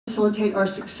facilitate our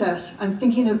success. I'm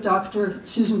thinking of Dr.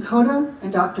 Susan Cota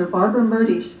and Dr. Barbara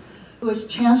Murdy's, who as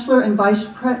Chancellor and Vice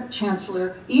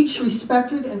Chancellor each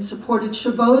respected and supported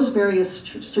Chabot's various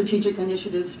strategic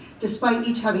initiatives, despite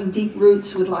each having deep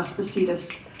roots with Las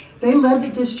Positas. They led the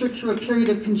district through a period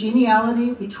of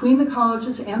congeniality between the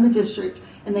colleges and the district,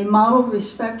 and they modeled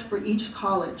respect for each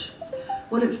college.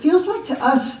 What it feels like to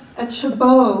us at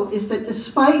Chabot is that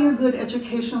despite your good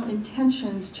educational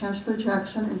intentions, Chancellor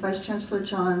Jackson and Vice Chancellor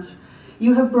Johns,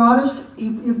 you've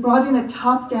brought in a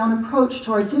top-down approach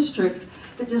to our district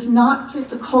that does not fit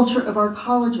the culture of our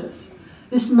colleges.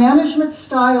 This management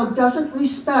style doesn't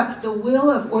respect the will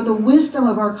of or the wisdom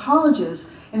of our colleges,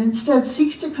 and instead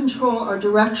seeks to control our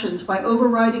directions by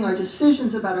overriding our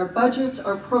decisions about our budgets,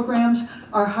 our programs,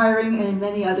 our hiring, and in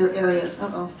many other areas.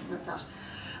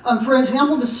 For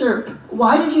example, the SERP.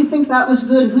 Why did you think that was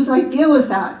good? Whose idea was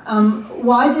that?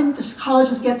 Why didn't the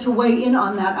colleges get to weigh in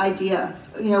on that idea?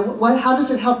 You know, how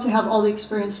does it help to have all the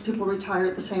experienced people retire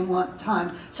at the same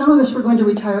time? Some of us were going to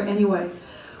retire anyway.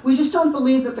 We just don't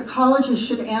believe that the colleges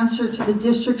should answer to the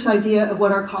district's idea of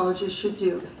what our colleges should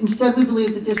do. Instead, we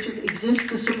believe the district exists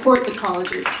to support the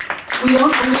colleges. We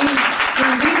don't believe that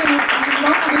we're leading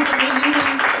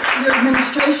your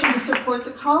administration to support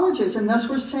the colleges, and thus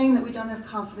we're saying that we don't have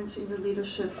confidence in your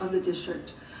leadership of the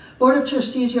district. Board of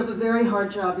Trustees, you have a very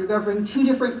hard job. You're governing two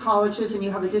different colleges, and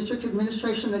you have a district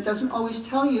administration that doesn't always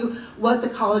tell you what the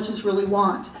colleges really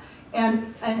want.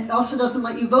 And it also doesn't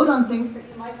let you vote on things that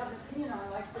you might have an opinion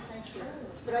on, like the sanctuary.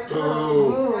 But I trust you to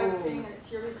do the right thing, and it's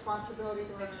your responsibility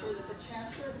to make sure that the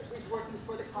Chancellor is working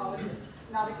for the colleges,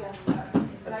 not against us.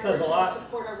 That says a lot.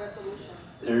 Support our resolution.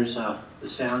 There's the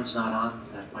sound's not on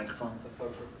that microphone.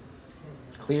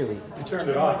 Clearly. You turned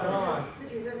it off.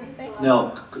 Did you hear me?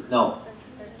 No, no.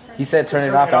 He said turn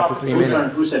it off after 3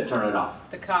 minutes. Who said turn it off?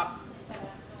 The cop.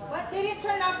 What? They didn't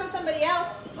turn it off for somebody else.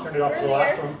 Turned it off for the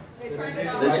last one. They turned it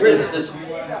off. This,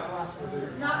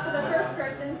 Not for the first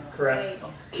person. Correct.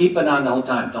 keep it on the whole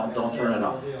time. Don't turn it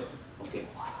off. Okay.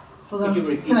 Hold on. Could you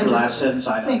repeat Can I the just- last sentence?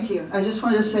 Thank you. I just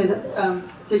wanted to say that,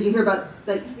 did you hear about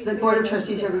that Board of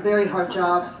Trustees have a very hard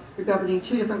job. You're governing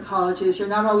two different colleges. You're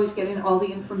not always getting all the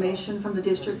information from the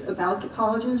district about the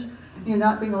colleges. You're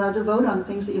not being allowed to vote on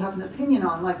things that you have an opinion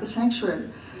on, like the sanctuary.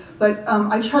 But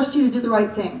I trust you to do the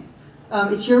right thing.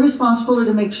 It's your responsibility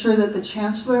to make sure that the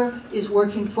Chancellor is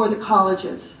working for the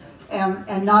colleges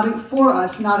and not for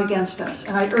us, not against us.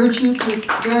 And I urge you to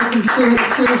very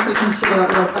seriously consider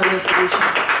our resolution.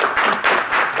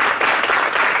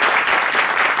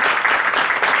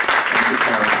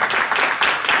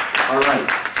 All right.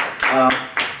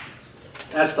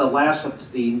 That's the last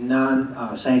of the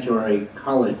non-sanctuary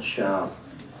college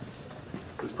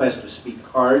request to speak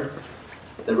card.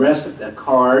 The rest of the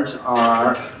cards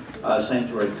are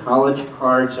sanctuary college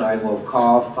cards. I will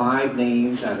call 5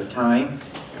 names at a time.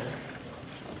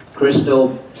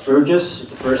 Crystal Burgess is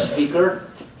the first speaker,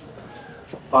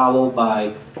 followed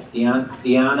by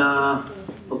Diana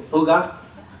Puga.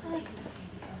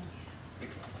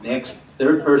 Next,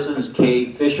 third person is Kay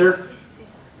Fisher.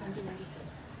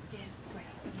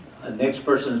 The next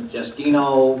person is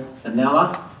Justino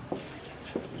Danella.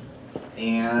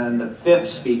 And the fifth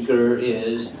speaker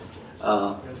is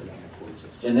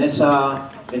Janessa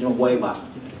Villanueva.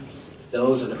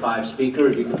 Those are the 5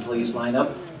 speakers. You can please line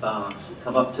up,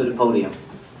 come up to the podium.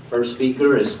 First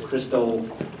speaker is Crystal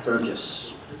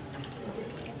Burgess.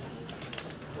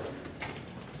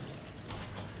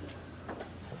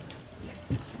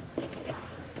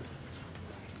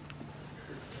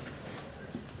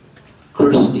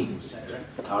 Kirsty.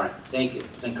 All right, thank you.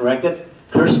 Then correct it.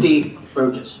 Kirsty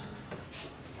Burgess.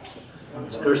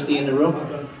 Is Kirsty in the room?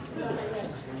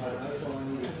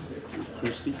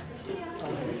 Kirsty?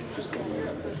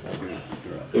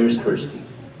 Here's Kirsty.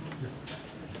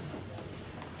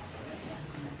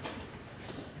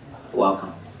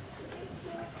 Welcome.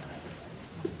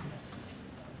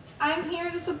 I'm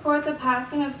here to support the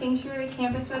passing of Sanctuary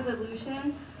Campus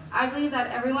Resolution. I believe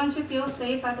that everyone should feel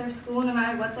safe at their school no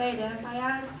matter what they identify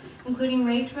as, including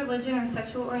race, religion, or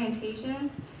sexual orientation.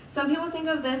 Some people think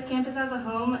of this campus as a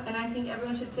home, and I think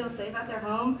everyone should feel safe at their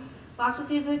home. Las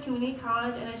Positas is a community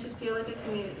college, and it should feel like a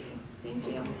community. Thank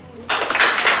you.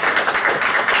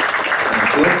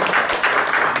 Thank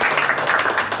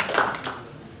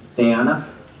you. Diana?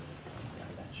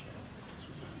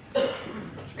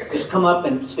 Just come up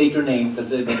and state your name,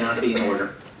 because it may not be in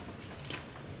order.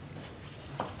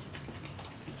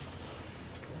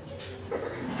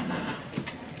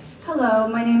 Hello,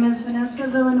 my name is Vanessa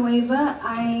Villanueva.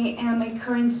 I am a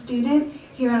current student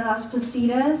here at Las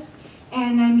Positas,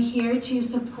 and I'm here to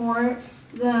support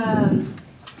the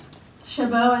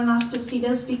Chabot and Las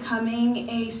Positas becoming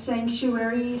a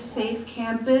sanctuary, safe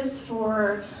campus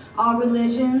for all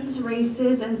religions,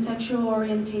 races, and sexual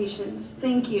orientations.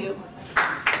 Thank you.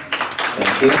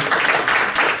 Thank you.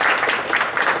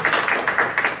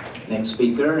 Next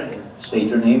speaker, state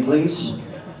your name, please.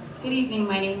 Good evening,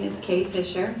 my name is Kay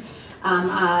Fisher.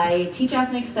 I teach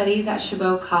ethnic studies at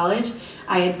Chabot College.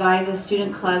 I advise a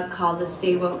student club called the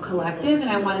Stay Woke Collective, and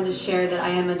I wanted to share that I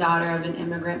am a daughter of an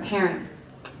immigrant parent.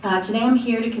 Today I'm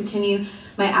here to continue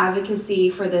my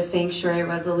advocacy for the sanctuary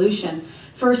resolution.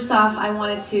 First off, I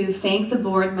wanted to thank the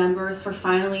board members for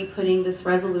finally putting this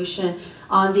resolution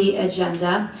on the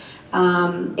agenda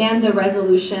and the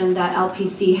resolution that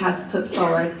LPC has put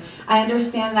forward. I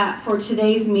understand that for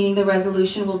today's meeting, the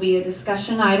resolution will be a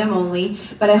discussion item only,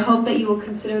 but I hope that you will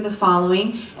consider the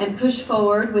following and push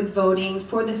forward with voting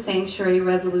for the sanctuary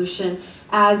resolution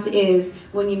as is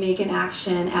when you make an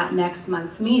action at next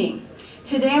month's meeting.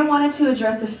 Today I wanted to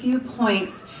address a few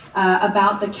points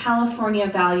about the California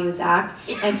Values Act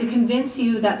and to convince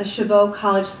you that the Chabot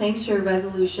College Sanctuary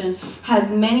Resolution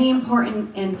has many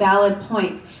important and valid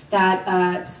points that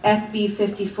SB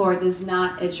 54 does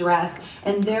not address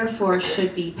and therefore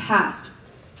should be passed.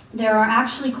 There are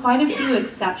actually quite a few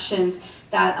exceptions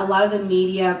that a lot of the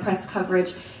media press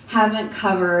coverage haven't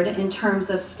covered in terms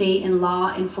of state and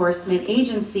law enforcement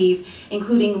agencies,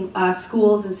 including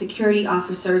schools and security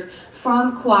officers,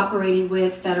 from cooperating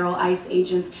with federal ICE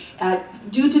agents.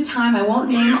 Due to time, I won't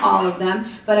name all of them,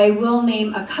 but I will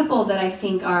name a couple that I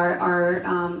think are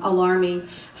alarming.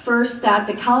 First, that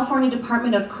the California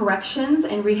Department of Corrections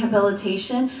and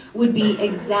Rehabilitation would be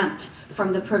exempt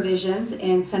from the provisions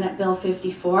in Senate Bill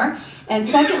 54. And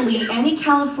secondly, any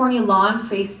California law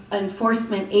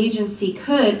enforcement agency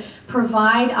could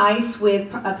provide ICE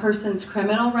with a person's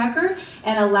criminal record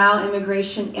and allow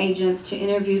immigration agents to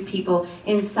interview people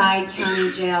inside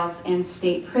county jails and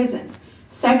state prisons.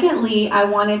 Secondly, I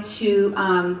wanted to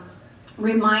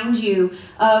remind you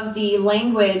of the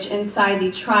language inside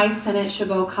the Tri-Senate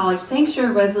Chabot College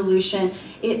Sanctuary Resolution.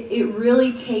 It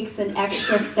really takes an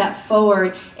extra step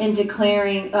forward in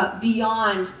declaring,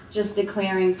 beyond just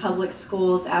declaring public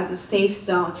schools as a safe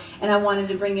zone. And I wanted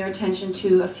to bring your attention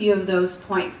to a few of those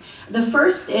points. The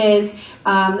first is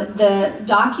the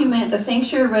document, the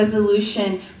Sanctuary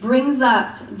Resolution brings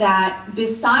up that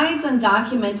besides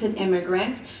undocumented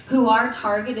immigrants who are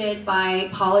targeted by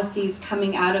policies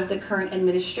coming out of the current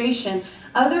administration,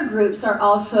 other groups are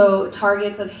also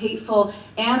targets of hateful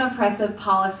and oppressive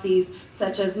policies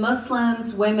such as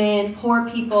Muslims, women, poor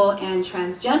people, and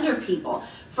transgender people.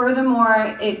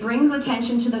 Furthermore, it brings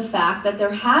attention to the fact that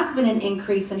there has been an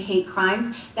increase in hate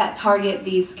crimes that target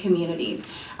these communities.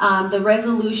 The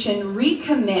resolution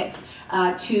recommits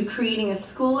to creating a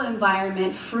school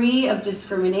environment free of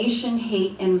discrimination,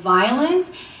 hate, and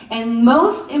violence. And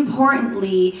most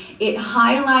importantly, it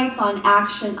highlights on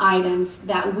action items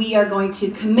that we are going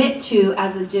to commit to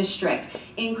as a district,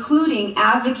 including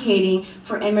advocating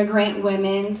for immigrant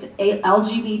women's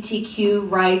LGBTQ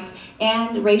rights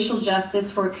and racial justice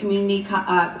for communities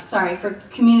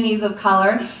of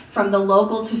color from the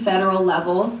local to federal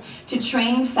levels, to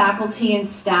train faculty and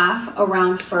staff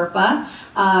around FERPA,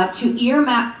 to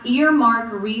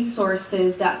earmark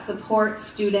resources that support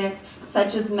students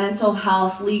such as mental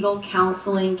health, legal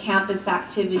counseling, campus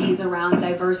activities around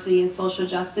diversity and social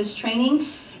justice training,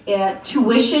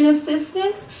 tuition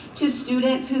assistance to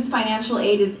students whose financial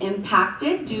aid is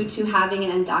impacted due to having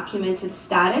an undocumented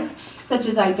status, such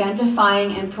as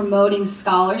identifying and promoting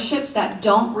scholarships that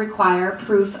don't require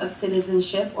proof of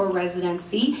citizenship or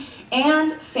residency,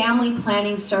 and family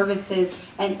planning services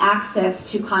and access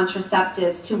to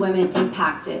contraceptives to women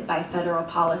impacted by federal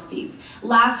policies.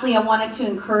 Lastly, I wanted to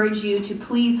encourage you to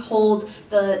please hold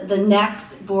the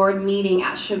next board meeting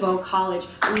at Chabot College.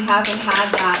 We haven't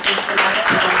had that this semester.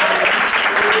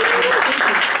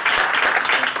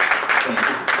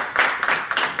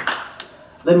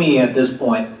 Let me at this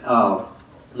point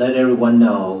let everyone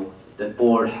know that the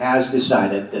board has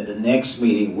decided that the next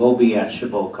meeting will be at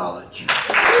Chabot College.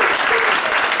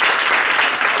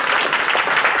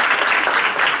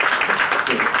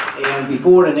 And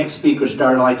before the next speaker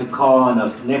starts, I'd like to call on the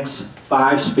next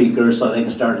 5 speakers so they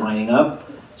can start lining up.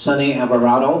 Sunny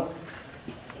Alvarado,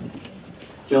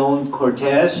 Joan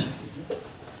Cortez,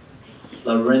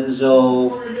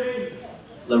 Lorenzo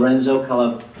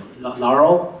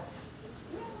Calavaro,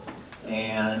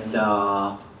 and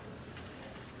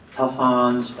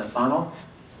Tafan Stefano.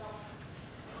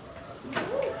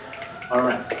 All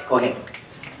right, go ahead.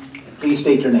 Please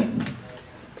state your name.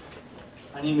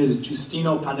 My name is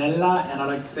Giustino Panella, and I'd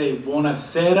like to say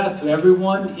buonasera to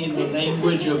everyone in the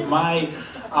language of my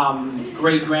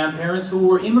great-grandparents who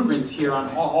were immigrants here,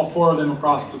 on all four of them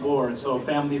across the board. So a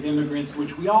family of immigrants,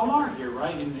 which we all are here,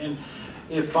 right? And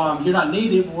if you're not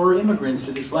native, we're immigrants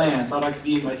to this land. So I'd like to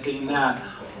begin by saying that.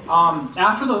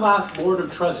 After the last Board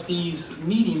of Trustees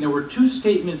meeting, there were two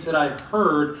statements that I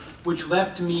heard which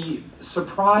left me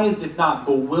surprised, if not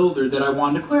bewildered, that I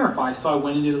wanted to clarify. So I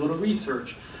went and did a little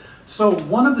research. So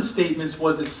one of the statements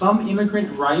was that some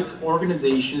immigrant rights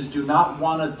organizations do not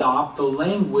want to adopt the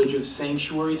language of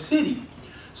sanctuary city.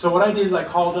 So what I did is I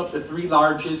called up the three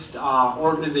largest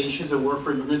organizations that work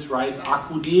for immigrants' rights,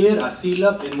 ACUDIR,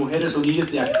 ASILAP, and Mujeres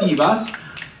Unidas y Activas,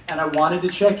 and I wanted to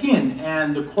check in.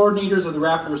 And the coordinators of the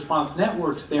Rapid Response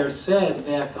Networks there said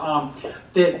that,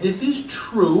 that this is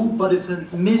true, but it's a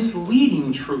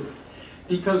misleading truth.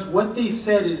 Because what they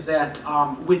said is that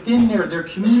within their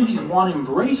communities want to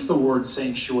embrace the word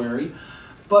sanctuary,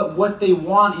 but what they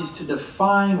want is to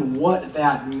define what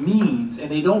that means.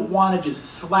 And they don't want to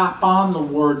just slap on the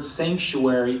word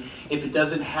sanctuary if it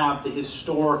doesn't have the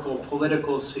historical,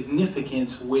 political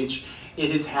significance which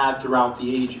it has had throughout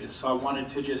the ages. So I wanted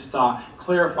to just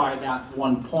clarify that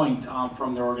one point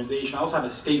from their organization. I also have a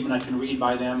statement I can read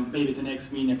by them, maybe at the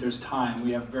next meeting if there's time.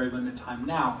 We have very limited time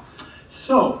now.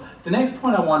 So, the next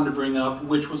point I wanted to bring up,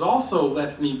 which was also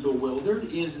left me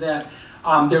bewildered, is that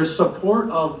there's support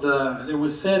of the, there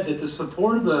was said that the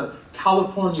support of the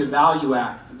California Value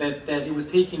Act, that it was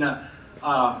taking a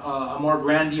more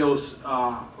grandiose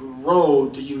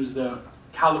road to use the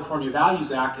California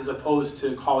Values Act as opposed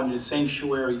to calling it a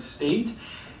sanctuary state.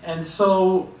 And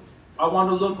so I want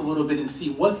to look a little bit and see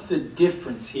what's the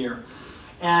difference here.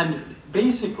 And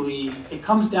basically, it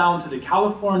comes down to the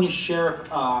California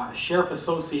Sheriff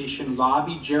Association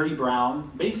lobbied Jerry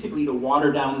Brown, basically to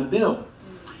water down the bill.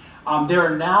 There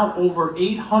are now over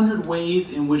 800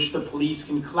 ways in which the police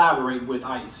can collaborate with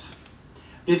ICE.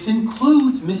 This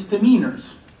includes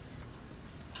misdemeanors.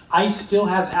 ICE still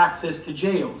has access to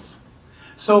jails.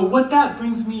 So what that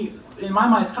brings me, in my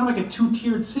mind, it's kind of like a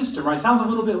two-tiered system, right? It sounds a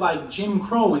little bit like Jim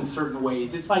Crow in certain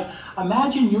ways. It's like,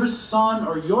 imagine your son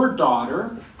or your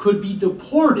daughter could be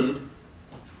deported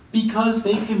because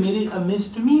they committed a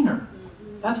misdemeanor.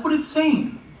 That's what it's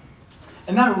saying.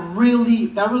 And that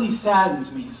really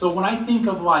saddens me. So when I think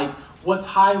of like, what's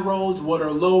high roads, what are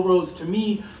low roads, to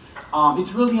me,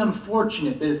 it's really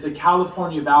unfortunate that it's the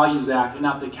California Values Act and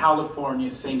not the California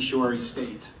Sanctuary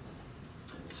State.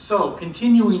 So,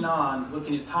 continuing on,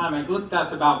 looking at time,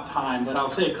 that's about time, but I'll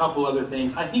say a couple other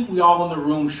things. I think we all in the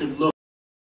room should look